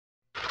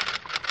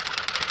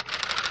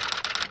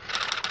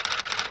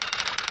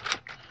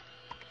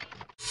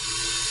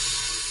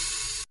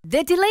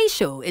The Delay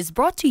Show is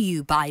brought to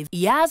you by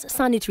Yaz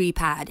Sanitary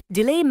Pad,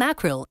 Delay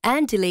Mackerel,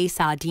 and Delay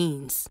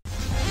Sardines.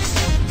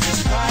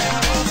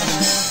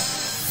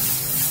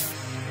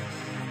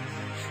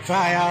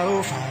 Fire,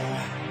 oh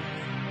fire.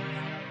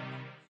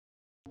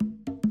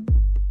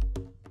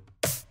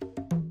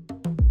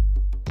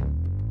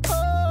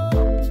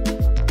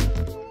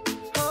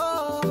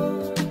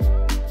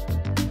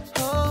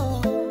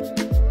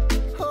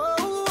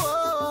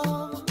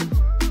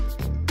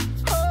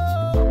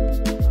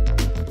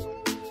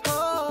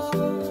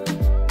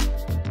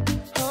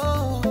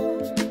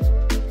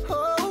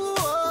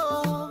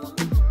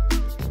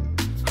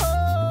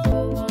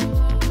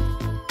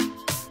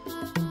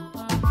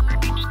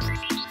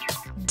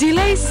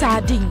 Delay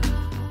sardine,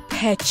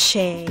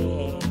 peche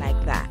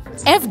like that.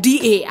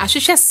 FDA,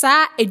 asheshe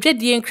sa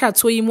edwedie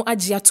nkrato yi mu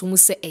agye atomu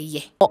se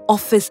eye.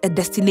 Offers a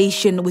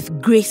destination with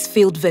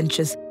Gracefield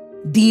Ventures,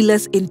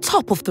 dealers in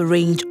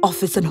top-of-the-range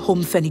office and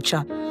home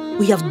furniture.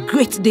 We have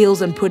great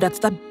deals and products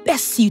that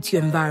best suit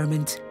your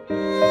environment.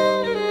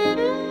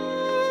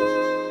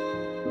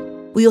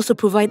 We also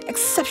provide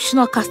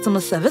exceptional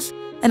customer service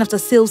and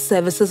after-sales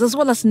services, as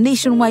well as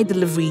nationwide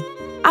delivery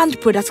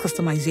and product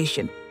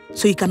customization,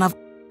 so you can have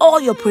all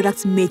your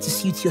products made to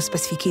suit your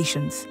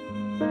specifications.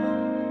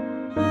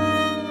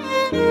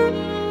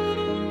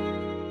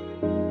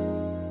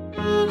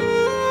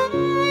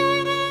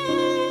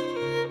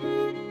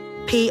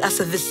 Pay us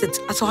a visit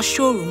at our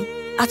showroom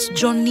at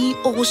John Nee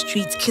Owo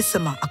Street,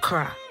 Kisima,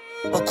 Accra,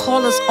 or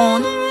call us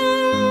on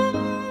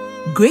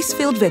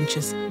Gracefield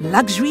Ventures,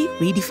 luxury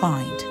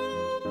redefined.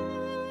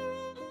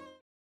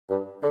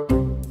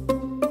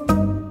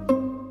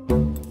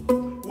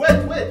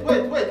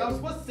 Wait, I'm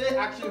supposed to say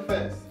action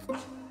first.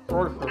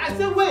 I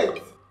said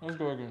wait. Let's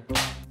go again.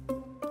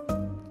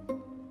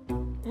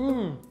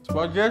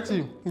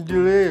 Spaghetti,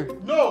 delay.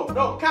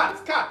 No,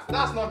 cat,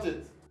 that's not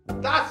it.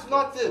 That's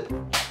not it.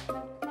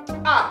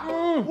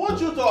 Won't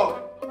you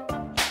talk?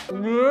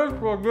 Delay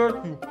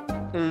spaghetti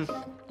is...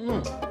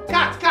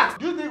 Cat,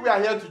 do you think we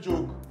are here to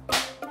joke?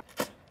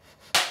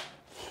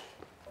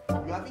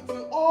 You have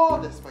eaten all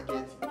the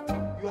spaghetti.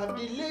 You have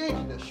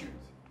delayed the shoot.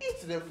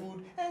 Eat the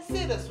food and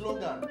say the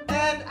slogan.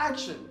 And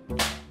action.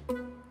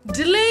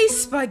 Delay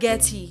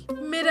spaghetti,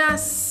 made a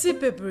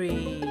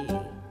sipebre.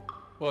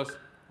 Boss,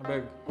 I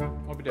beg,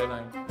 I'll be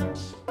deadline.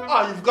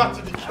 You've got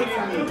to be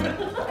kidding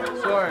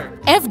me. Sorry.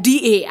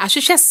 FDA,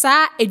 asheshe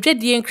sa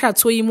edwedie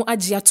nkrato yi mu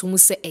agye atomu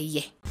se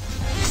eye.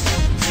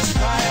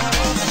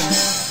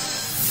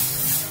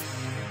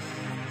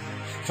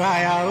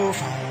 Fire, oh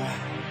fire.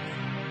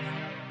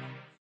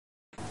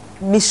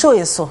 Me show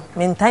you so,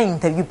 me time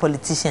interview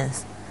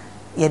politicians.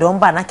 You don't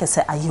buy na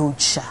kese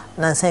ayucha.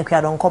 Na say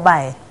kwa don't ko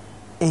buy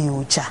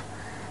ayucha.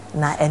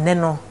 Na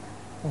eneno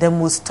the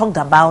most talked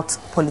about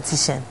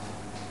politician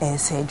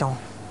say John.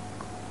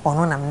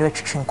 Ono na me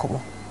twetwe nkomo.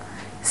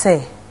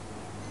 Say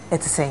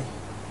it say.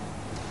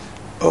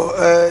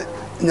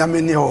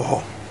 Nyameni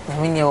ho.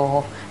 Nyameni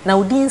ho. Na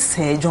udin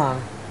say John.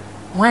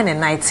 When a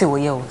night say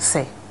we you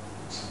say.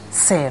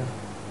 Say.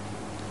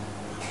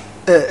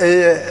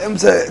 I'm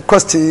say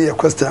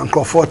question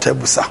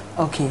uncomfortable sir.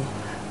 Okay.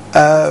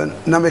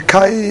 Na me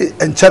kai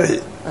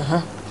enchare.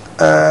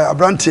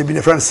 Abranti be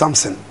the friend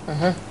Samson.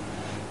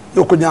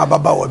 No kunya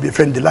baba wo be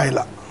friend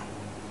Delilah.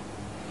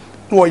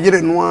 No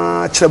yire no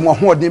a kiremo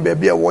hoodin ba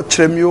bia wo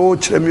kiremi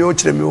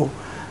o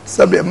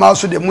sabe ma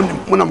so de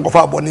munam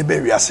gofa abone ba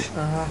wiase.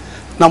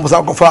 Na mo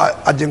sa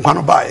gofa ajenkwa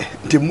no bae.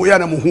 Nti mo ya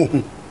na mo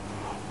hu.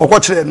 Okwo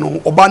kire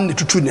no oba ne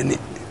tutu nani.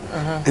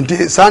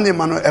 Nti sane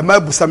ma no e ma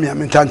busa me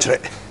amenta nkire.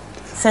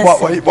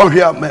 Wa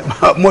hia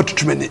mo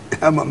tutu mani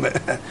ama me.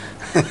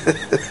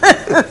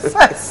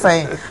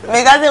 Say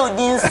me ga say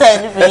udin say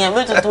ni finya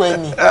me tutu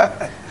ani.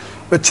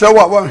 But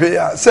wa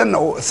hia say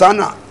no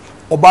sana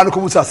oba no ko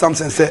busa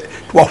Samson say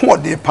wa ho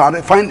de pa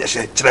find the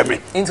she kire me.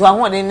 Nti wa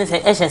ho de ne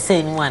say e she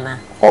say ni wana.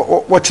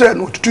 Wo kire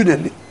no tutu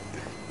nani.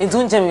 Nti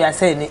unje me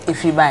say ni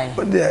ifi bai.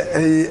 But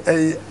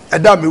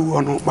ada me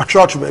wu no ma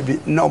try to baby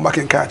na o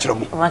making kan kire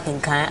mo.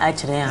 Making kan a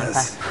kire yan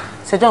pa.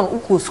 Say John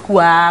uko school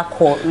a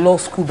ko law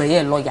school be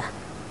ye lawyer.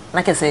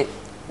 Na ke say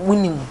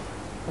winning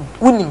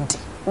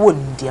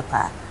di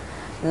pa.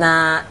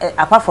 Na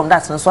apart from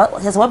that, so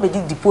just what be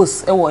the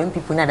post e wo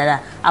people na dada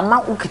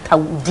ama ukita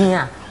udin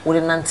a wo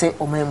nante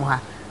omamu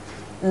ha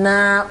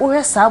na wo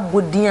hwesa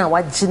bodin a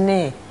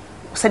wagene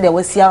se de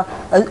wasia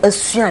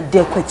asua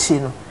de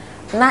kwachi no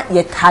na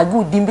ye tag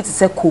udin bi te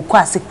se koko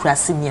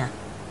asekurase mia.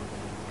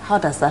 How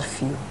does that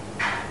feel?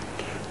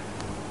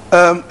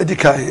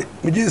 Edikai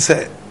me ji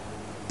say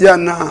ya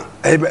na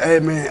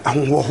me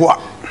ahonho a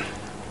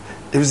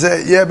if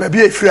say ye ba bi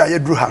afiri a ye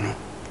duru ha no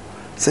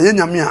say ye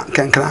nyame a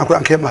kenkran akora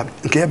nke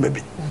ma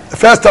bi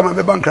first time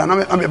me bank na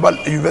me ba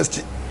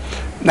university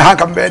na ha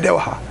kan be de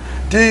ha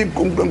ti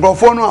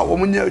ngofo no a wo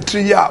munya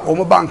 3 year wo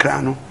mo bank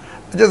no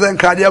je say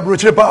nkra de abro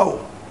chire pa o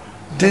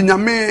ti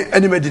nyame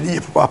anime de ye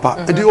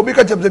papa e di obi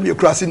ka chepse me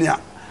kurase ni a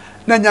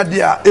na nya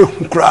de a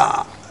ehu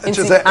kra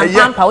je say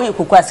ampa we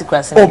koku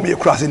asikurase o me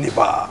kurase ni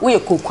ba we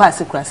koku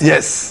asikurase.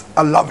 Yes,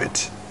 I love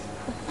it.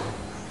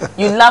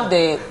 You love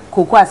the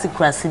Kokwasi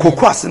kurasi.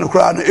 Kokwasi no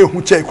kura no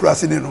ehu che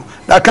kurasi ni no.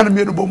 Na aka no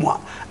mienu bomu a.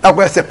 Na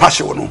kwa se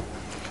passion no.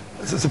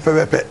 So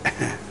pepepe.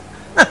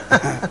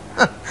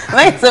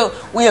 Right, so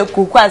we are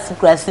kokwasi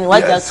kurasi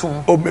what just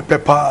tum. O me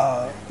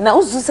pepa. Na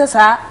usu se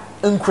sa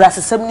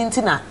nkurasi sem ni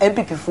nti na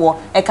MPP fo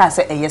e ka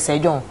se eyese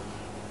John.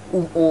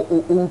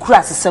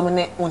 Nkurasi sem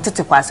ne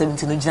untete kwasem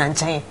nti no gina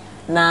nchen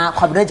na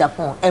kwabra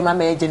Japan e ma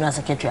me general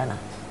secretary na.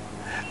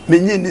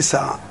 Menyi ni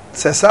sa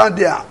se sa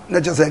dia na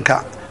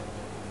jesenka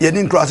ye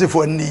ni nkurasi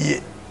fo ni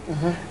ye.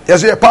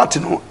 Yeso ye party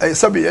no e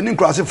sabi ye ni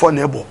nkurasi fo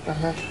na ebo.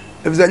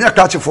 E bi anya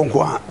catch fo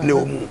nko a na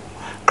omu.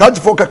 Catch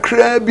fo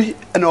kakra bi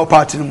na o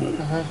party no mu.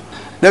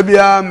 Na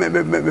bia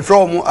me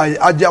from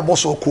aje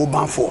aboso ko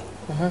banfo.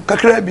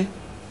 Kakra bi.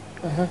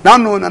 Na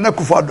no na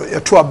Kufado ye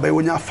to aba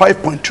wonya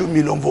 5.2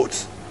 million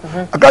votes.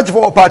 A catch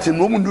for party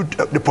no mu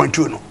the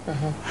 0.2 no.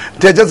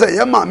 Te je say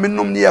ye ma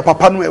menom ne ye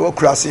papa no e wa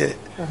kurase.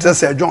 Te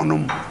say John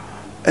no.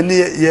 Ene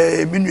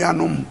ye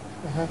minuanom.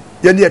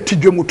 Ye ne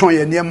atidwemu ton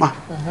ye niema.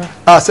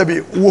 A sabi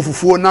wo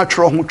fufuo na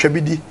twro ho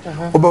twabidi.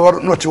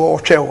 Obewa no te wo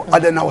tweo.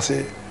 Ade na wo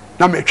say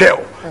na me tweo.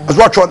 As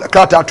what twro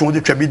kata to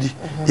the twabidi.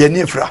 Ye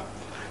ne fra.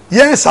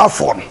 Ye sa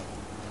for no.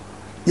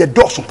 Ye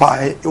doso pa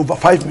over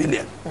 5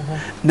 million.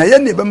 Na ye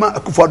ne be ma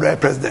Akufo-Addo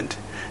president.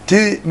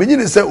 Ti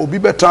menyini se obi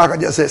beta ka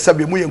je se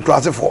sabi mu ye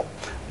nkurasefo.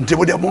 Nti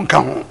mo de mo nka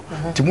ho.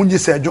 Ti munyi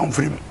se John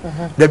Frim.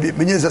 Da bi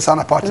menyini se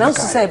sana party na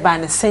so say ba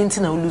ne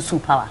senti na ulusu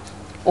power.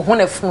 O ho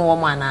na funu wo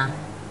mana.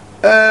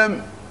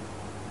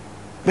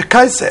 Me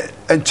kai se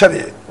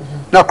enchere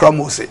na kra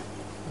mo se.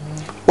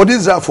 Odi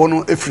zafo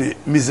no efri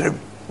Misrem.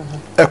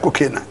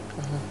 Ekokena.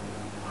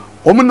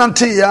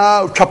 Omunante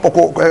ya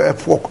twapoko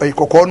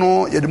kokko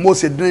no ye de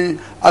Mose din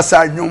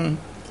asanyum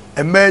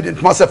emed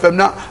ntmasa fam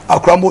na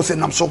akra Mose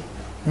namso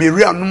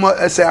meri anuma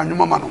ese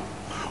anuma ma no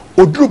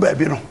oduru ba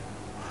bi no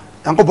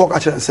yankopɔ ka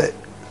kyerɛ sɛ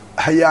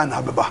haya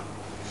na beba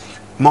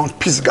Mount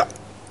Pisgah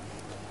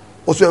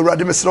oso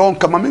awurade mesrɛ on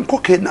kama men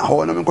kokena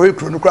ho na men ko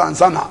hekro no kra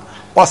ansa na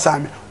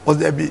wasame was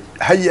there be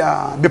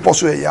haya be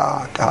poso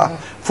ya ka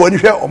for ni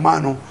hwɛ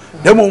ɔman no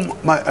demo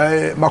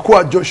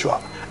makoa Joshua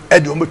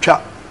ede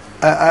omtwa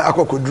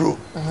akokoduro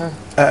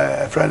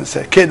friends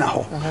kena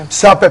ho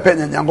sa pepe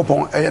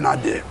nyankopɔn ɛyɛ na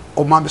de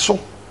o ma me so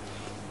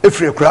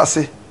efre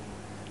kurase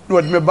no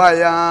de me ba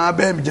ya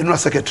be me general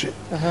secretary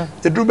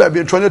the do ba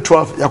be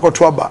 2012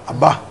 yakoto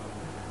aba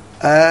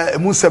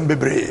emusem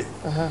bebre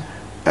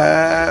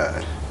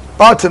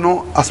party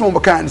no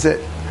asmo kan say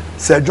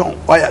Sir John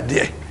why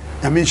de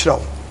nyame nhyira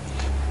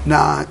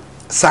na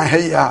san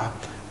heya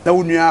na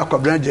wonua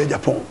akobran je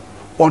Japan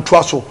on to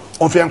aso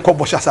on fe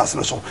enkobo shasas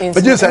no so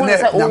beje say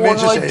na nyame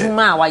nhyira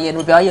duma wa ye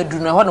no be ya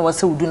duna ho na wo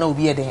se wuduna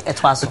obi ye den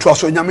eto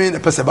aso nyame ne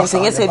pese ba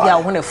sa se bia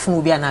wo na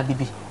funu bia na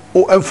bibi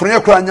o enfrene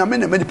kura nyame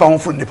ne medipa ho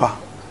funu nipa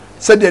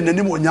se de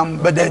nanim onyam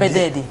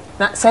bededi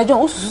na Sir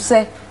John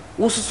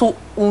ususu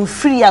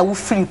unfree a wo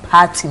free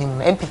party ni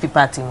mu MPP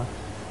party mu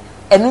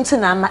enu nti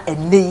na ama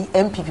enei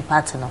MPP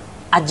party no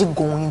age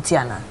gon nti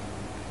ana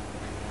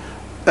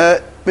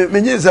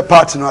menye ze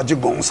party no age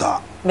gon sa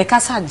me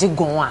kasa age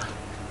gon a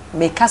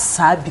me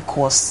kasa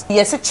because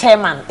yes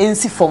chairman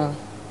ensi form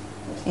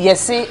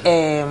yes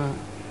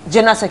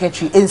general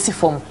secretary ensi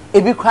form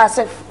ebi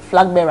kwase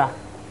flag bearer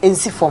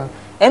ensi form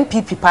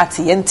MPP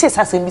party ente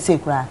sasem bi se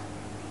kura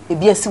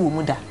ebi esi wo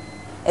mu da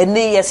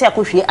ene yes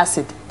akohwe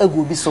acid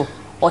egu obi so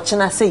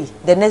ochina say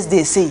the next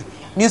day say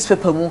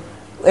newspaper mu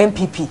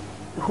MPP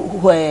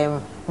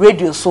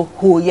radio so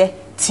hoye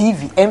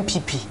TV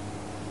MPP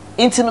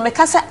inti no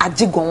meka se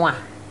agegon a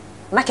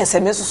na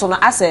kese me so no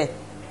as a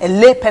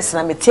lay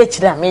person me tie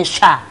kire me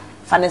hwa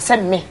fa ne se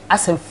me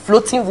as a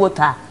floating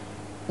voter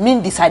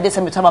mean decide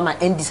se me to ba ma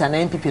NDC na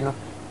MPP no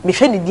me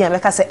hwe ne dia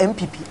meka se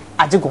MPP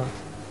agegon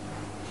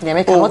ne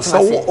meka what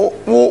ma say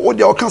wo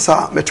de o kan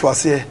sa me to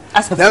ase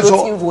as a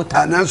floating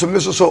voter na so me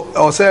so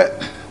o se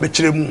me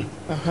kire mu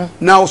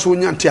na o so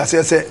nya ntia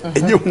se se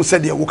enye hu se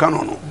de wo kan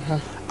no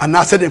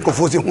ana se de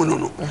kofozi hu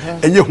no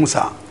enye hu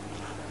sa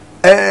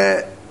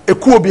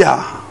ekuo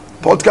bia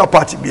political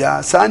party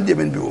bia sande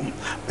men biom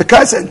be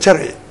kai se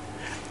nchere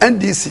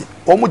NDC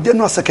omo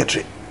general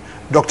secretary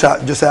Dr.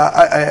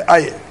 Josiah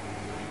Aye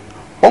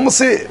omo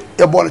se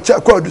e bo cha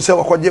kwa du se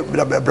wakoje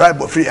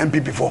bribe free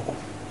MPP for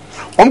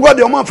omo go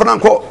de omo afana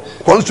nko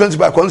constituency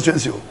by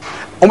constituency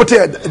omo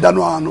te da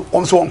no ano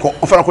omo so wonko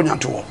ofana ko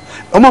nyanto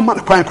omo ma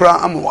kwan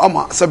kra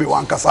ama sabi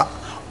wankasa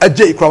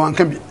agye kra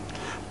wanka bi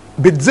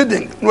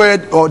bidziding no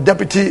or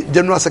deputy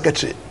general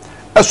secretary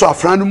eso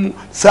afran mu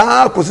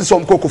saa kosi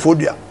som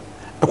kokofodua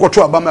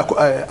ekoto abama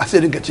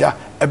asedi ngetia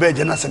ebe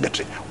general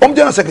secretary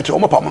general secretary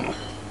pam no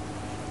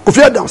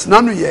Kofi Adams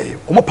nanu ye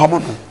pam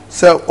no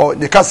se o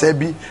ne kasa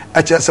bi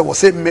a kire se wo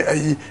se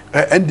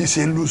NDC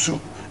nlusu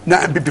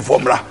na MPP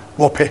formula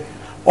wo pe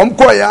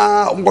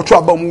koya koto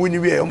abamu wini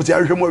wi se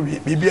ahwemo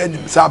bibia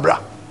anim sabra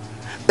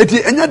eti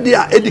enya de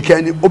a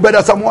edika ni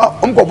obeda samwa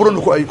koboro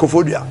no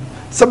kofodua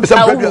sabe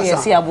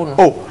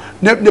pedua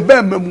ne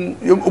be mamu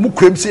omu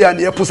kremsi ya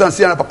ne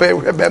epusansi ya na papa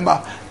e be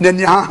ma ne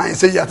ni han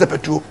se ya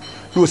tepetuo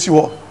no si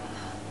ho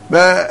be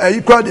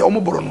ayi kwa de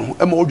omu boro no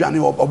e ma odwane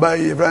oba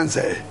e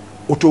france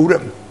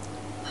otowuram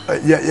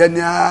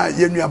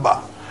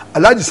yenuaba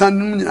alaji san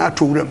nyina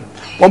to wuram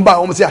won ba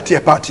won say atie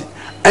party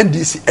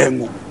NDC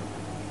engu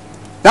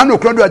na no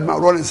kura do adma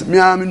Rollins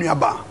mia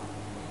menuaba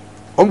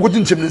won go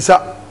tinchim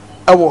nsa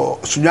ewo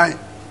sunyan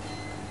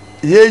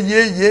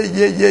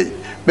ye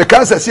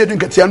because I see it in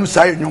Katianu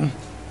side nyom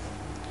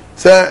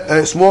say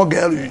a small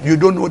girl you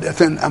don't know the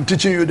thing I'm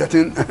teaching you the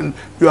thing and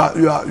you are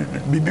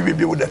be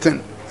with the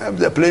thing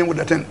they're playing with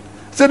the thing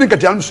say in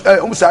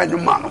Katianu side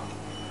nyom man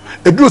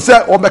edu say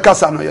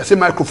obekasa no say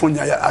microphone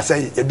ya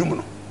say edum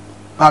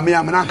no me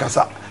am na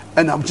nkasa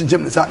and I'm teaching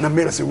nsa na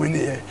mere say wini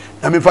ye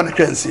na me fa na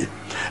krensi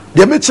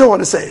de me che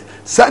won say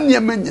sanye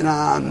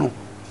nyina no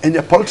in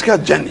a political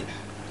journey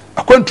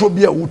akwanto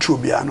bia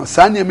wutro bia no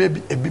sanye me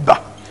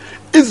ebiba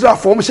Israel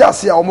form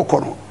shasi a omo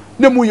kono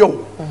ne mu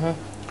yo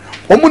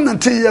omo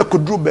nante ye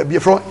kodru ba bi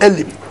from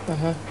Elim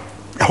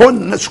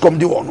hon na sukom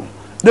di wono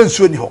na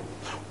nsuo ni ho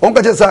on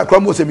ka chesa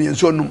akra mo se mi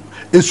nsuo num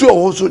nsuo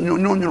ho so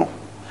nyonyo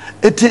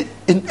eti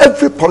in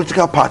every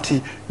political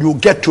party you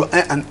get to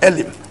an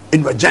Elim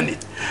in your journey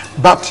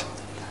but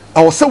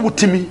I was so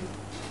wutimi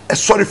a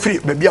sorry free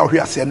baby a hwe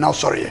ase now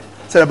sorry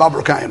say the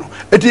Bible kan no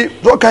eti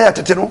do kan ya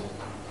tete no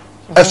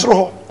esro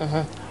ho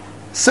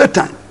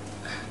Satan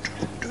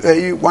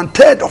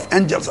 1/3 of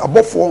angels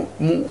above for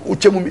mu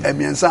uchemu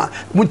emiensa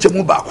mu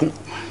chemu baako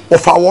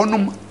ofa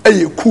wonum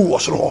ayeku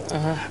wosoro ho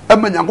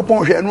ema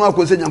nyankopon hwe enu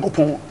akose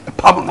nyankopon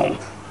pam no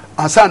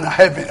ansa na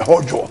heaven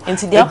hojo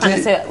enti dia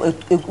kan say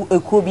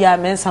eku bia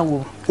mensa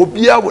wo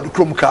obia wo de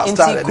krom ka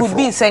star enti could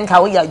be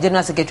senka wo ya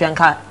general secretary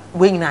anka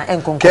wenyina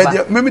enkonko ba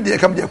ke meme de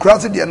kam de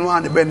kurase de no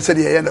an ben se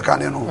de ye no kan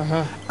no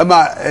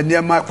ema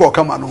eniema ko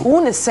kama no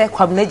wo ne say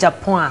kwabna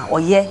Japan a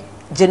oye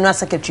general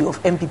secretary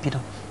of MPP no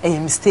a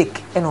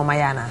mistake eno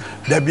mayana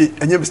there be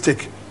any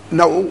mistake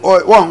now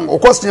one o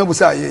question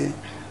busa ye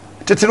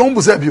tetero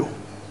busa bio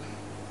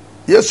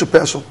yesu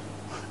peso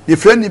the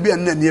friend ni bi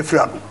en na ne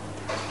fra no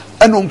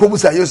eno nko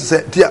busa yesu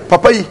say tia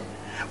papa yi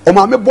o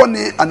ma me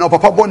bone ana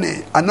papa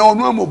bone ana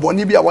onu am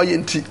bone bi a waye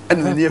nti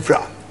en ne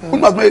fra un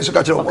mas ma yesu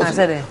ka kire o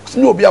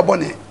ni obi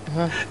abone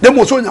dem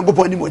o so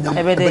nyankopon ni mo nyam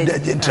e be da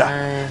gentra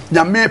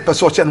nyame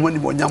peso che no ni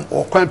mo nyam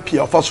o kwan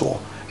pia fa so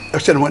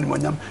extend one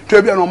monyam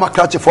to bia no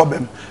makache for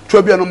bem to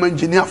bia no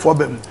engineer for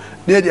bem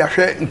na dey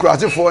ahwe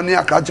nkurase for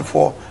na akache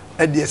for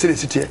e dey se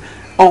city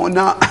on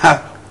na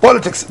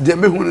politics dey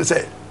me hu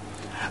say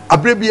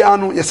abrebia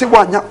no ye se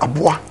wanya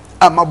aboa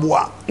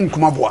amaboa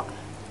nkumaboa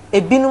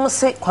ebinum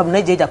se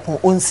kwabna Japan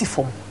onsi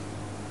fom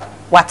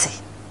wate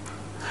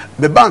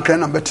the bank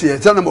na betie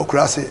tell na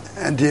mokurase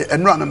and the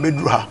enra na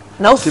medru ha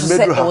na so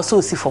se o so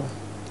osi fom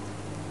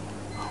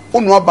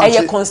onu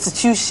abanche e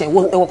constitution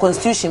wo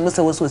constitution mo se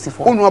wo so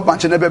sifo onu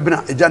abanche na be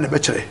bina eja na be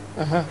kire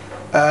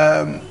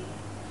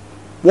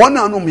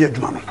wona anu me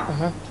adwuma no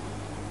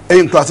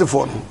e nkrase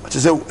fo no te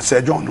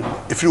se John no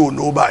if you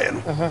know ba ye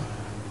no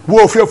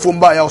wo ofia fo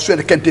mba ya so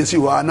de kentensi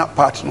wa na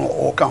part no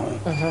o ka ho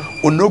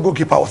ono go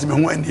keeper wo se me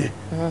ho anie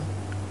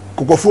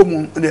kokofo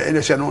mu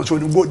ne se no so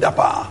ni go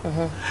dapa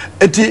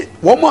enti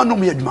wo mo anu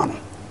me adwuma no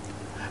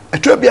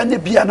etwa bia ne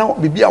bia na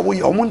bibia wo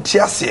ye o mo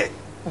ntia se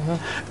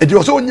edi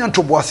oso onya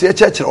ntoboase e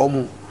chekere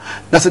omo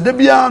na se de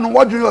bia no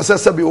wadwiri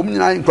osese be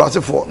omnyina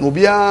nkrasefo no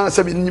bia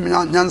se be nyim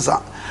nyansa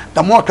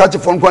da mo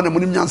akrachefo nkwa na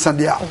munim nyansa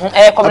de a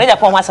komre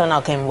Japan wasa na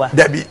okemwa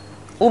da bi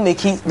o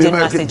make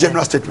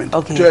general statement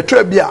to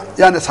etwa bia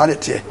ya na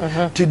sanete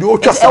ti do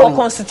twa sa no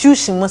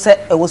constitution mo se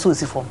e wo so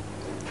osifo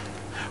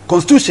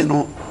constitution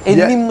no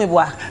enim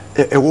meboa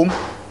ewom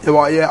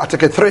ye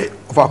article 3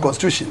 of our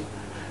constitution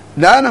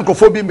na na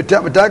nkofo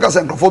meta ka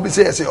se nkofo bi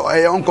se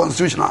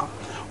unconstitutional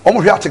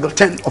almost article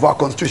 10 of our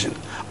constitution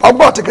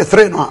about article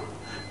 3 no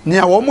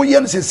near womo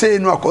yen say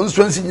no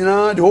constituency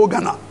nyina the whole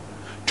Ghana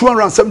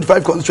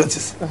 275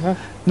 constituencies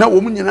na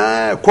womo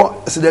nyina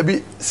ko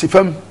sidabi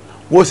sifam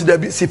wo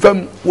sidabi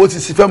sifam wo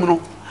sifam no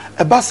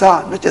e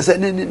basa no chese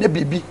ne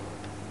bibi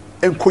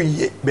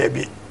enkoyie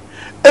baby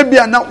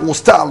ebia na wo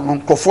style no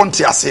ko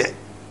fonti ase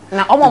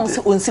na omo se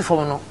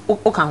onsifam no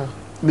o kan ho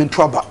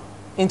mentroba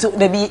into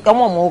debi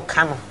omo mo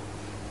kan no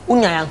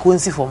unya yanko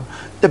onsifam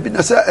debi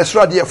na se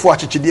esra de fo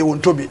achechide won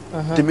tobi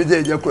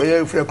temede je kro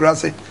ye frɛ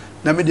kurase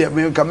na me de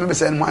me ka me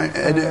se man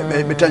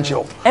me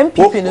tanchio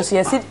MPP no so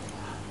yesi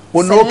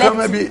ono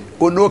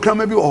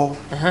kama bi o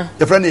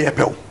ye frɛ ne ye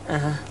pew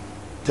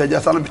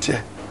jaja salam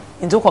bitie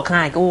into ko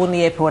kan ko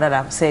ne ye pew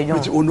dada se jon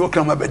ono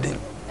kama bedin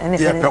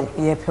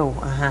ye pew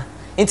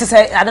into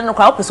say I don't know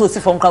kwa opese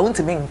osifam kwa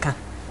untimi nka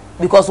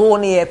because wo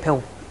ne ye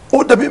pew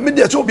o debi me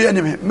de so bi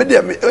anime me de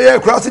ye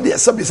kurase de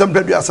sabi sam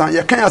pedu asan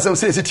ye kan asem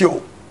se city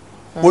o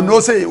ono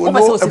say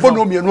ono e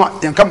bono mienu a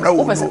yan kamera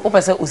wo o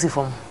pese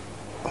osifom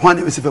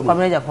hwane osifom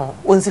kwamre Japan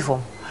onsifom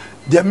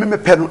de me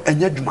pe no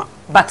enya dwuma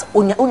but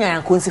onya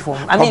yanko onsifom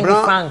I mean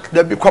Frank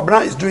the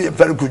Kwabena is doing a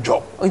very good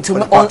job into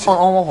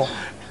on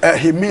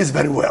he means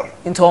very well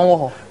into on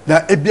ho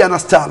na ebia na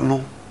style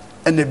no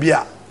and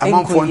ebia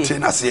amanfo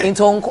ntin ase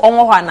into on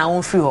ho na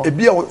on free ho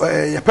ebia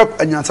ye pep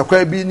anyansa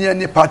kwa bi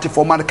ne party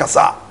formal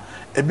kasa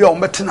ebia o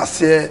metina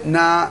ase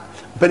na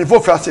benefo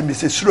frase bi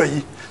se suro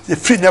yi the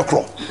free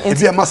necro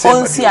ebia ma say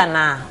onsi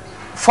ana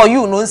for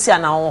you no onsi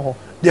ana on ho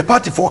the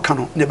party for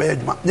cano ne be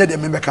adwuma nye de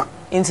membeka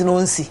into no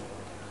nsi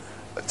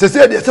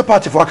say the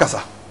party for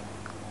kasa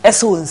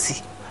eso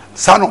nsi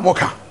sa no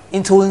moka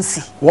into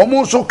nsi wo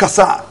mo so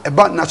kasa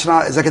about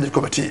national executive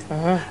committee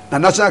na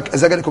national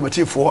executive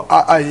committee for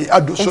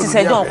ado so no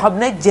say don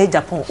kwabna je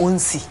Japan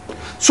onsi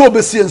so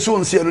be see so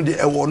nsi no de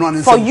e wo no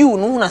an for you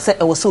no na say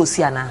e wo so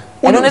si ana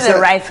e no the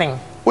right thing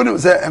when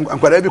say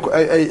ankwara bi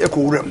e ko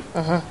wuram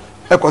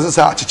e ko se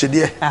sa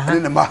achechede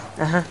ne ma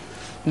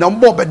na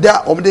mbo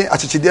beda omde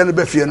achechede no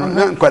ba fie no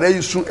na nkwara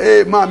yisu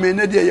ma me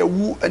na de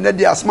yawu na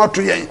de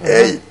asmato yen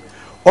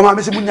o ma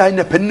me se munya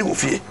na panni wo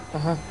fie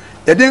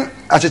yedin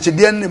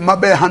achechede ne ma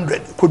be 100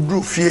 ko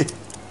dru fie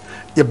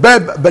ye ba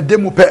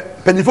bedemu pe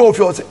panifo wo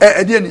fie o se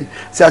de ni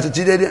se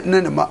achechede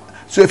ne ma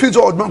so if it's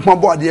old man kwa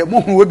board ye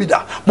mo hu we bi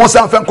da mo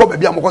san fa nko ba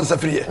bia mo kon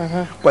safriye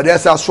kwa de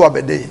sa so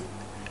abede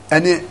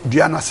ene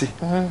duanase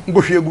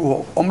ngohwe gu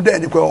ho omda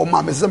ni kwa o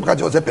ma me sem ka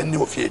je o se panni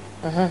wo fie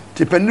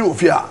ti panni wo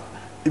fie a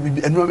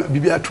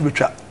bibia to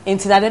betwa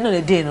into that end of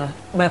the day no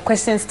my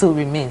question still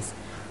remains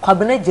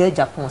kwabena je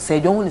Japan say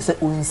don hu ni say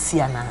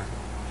onsi ana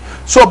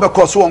so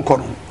because wonko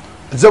no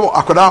zebo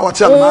akoda wa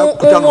tia na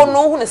kuta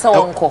no hu ni say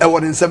wonko e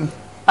woni nsem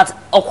but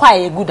okwa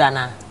ye good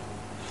ana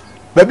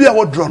baby a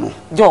wodro no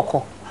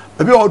joko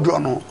baby a wodro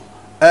no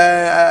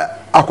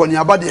akoni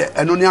abade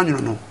eno ne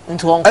anwono no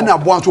into wonko ena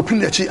abo anso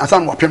pin nachi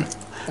asan wapem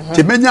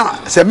te menya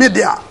se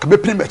media ka be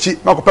pin nachi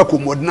makopa ko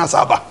modina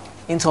saba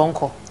into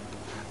wonko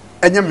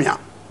enyemia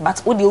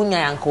but odi unya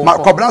yanko ma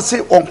kwabna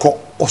se onko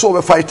oso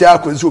be fight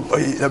akwensu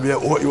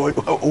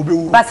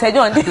obewu but say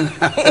don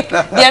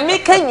dey me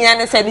kanya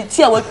ne say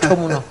ti a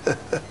watwam no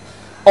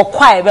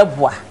okwa e be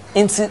boa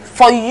into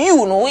for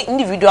you no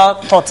individual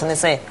thought ne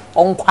say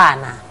onko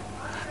ana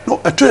no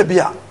eto be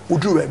a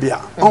uduru be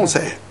a on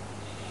say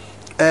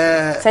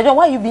say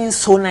why you being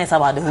so nice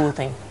about the whole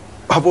thing?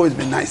 I've always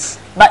been nice,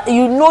 but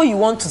you know you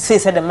want to say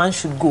the man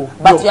should go,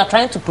 but no, you are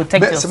trying to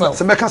protect yourself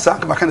se meka sa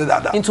ka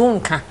candidate into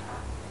unka.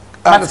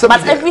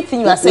 But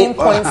everything you are saying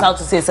points out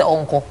to say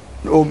uncle.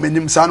 Oh,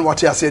 menim san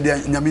what you say there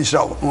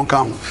nyamishra won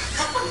kan.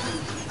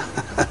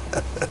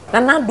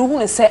 Nana do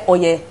hu say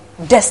oye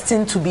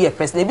destined to be a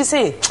president. They be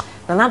say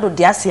Nana do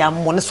dia say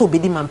am mo so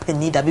obedi man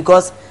panida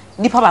because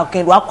nipa ba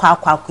kan do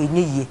akwa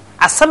enye yie.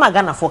 Asama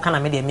Ghana for kana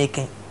me dey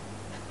making.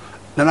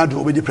 Nana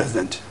do obedi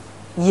president.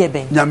 Ye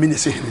ben. Nyame ni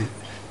say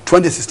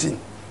 2016.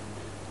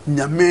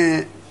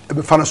 Nyame e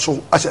be fa no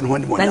so ase no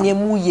honi mo. Na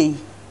nyemu ye.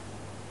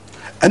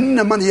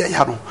 Enne man ye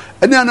ha no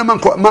ene ana man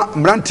ko ma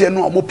mrante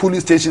no omo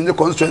police station the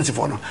constituency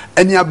for no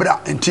ene abra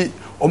enti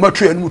o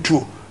matwe anu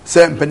tuo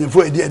se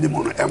mpanifo edi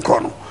animu no enkro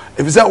no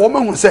efisa wo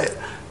mahu se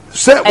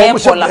wo mo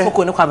se la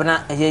koko ne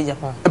kwabena eye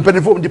Japan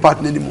mpanifo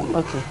department animu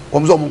no wo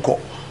mo zo mo nko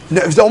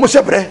na efisa wo mo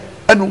shebre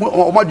enu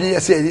o madwe ye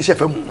se ye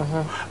shefa mu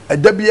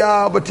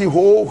edabia bati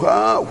ho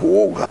ha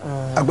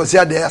agbasi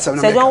ade ya asem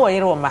na se don wo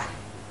yire wo ma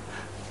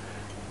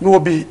no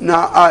bi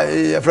na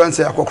France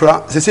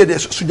akokora se de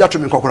suja to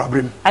me kokora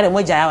brem ade mo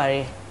jaya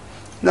ware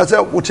na se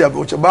wuti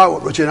abuche ba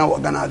wo che na wo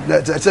Ghana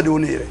se de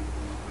woni yire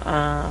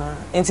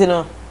enti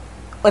no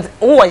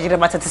wo yire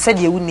mata te se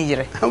de woni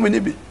yire how many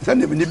bi se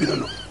ne bi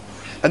no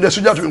and the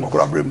suja to me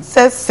kokora brem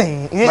se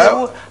sen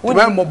wo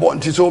mo bo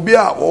nti so bi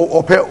a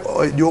ope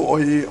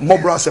mo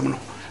bra asem no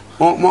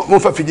mo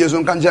fa fidie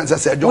so kan jan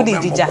se jo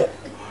mo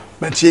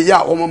but ye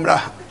ya wo mo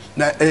mra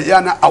na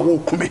ya na awo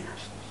kume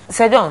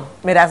se John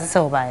me da se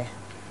obaye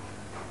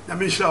na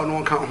me shira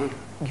no kan ho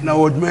na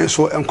wodme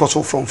so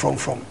enkoso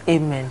from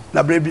amen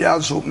na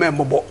brebia so me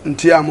mobo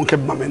ntia mo ke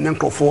ma me ne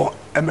nkofo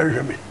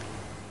emerhweme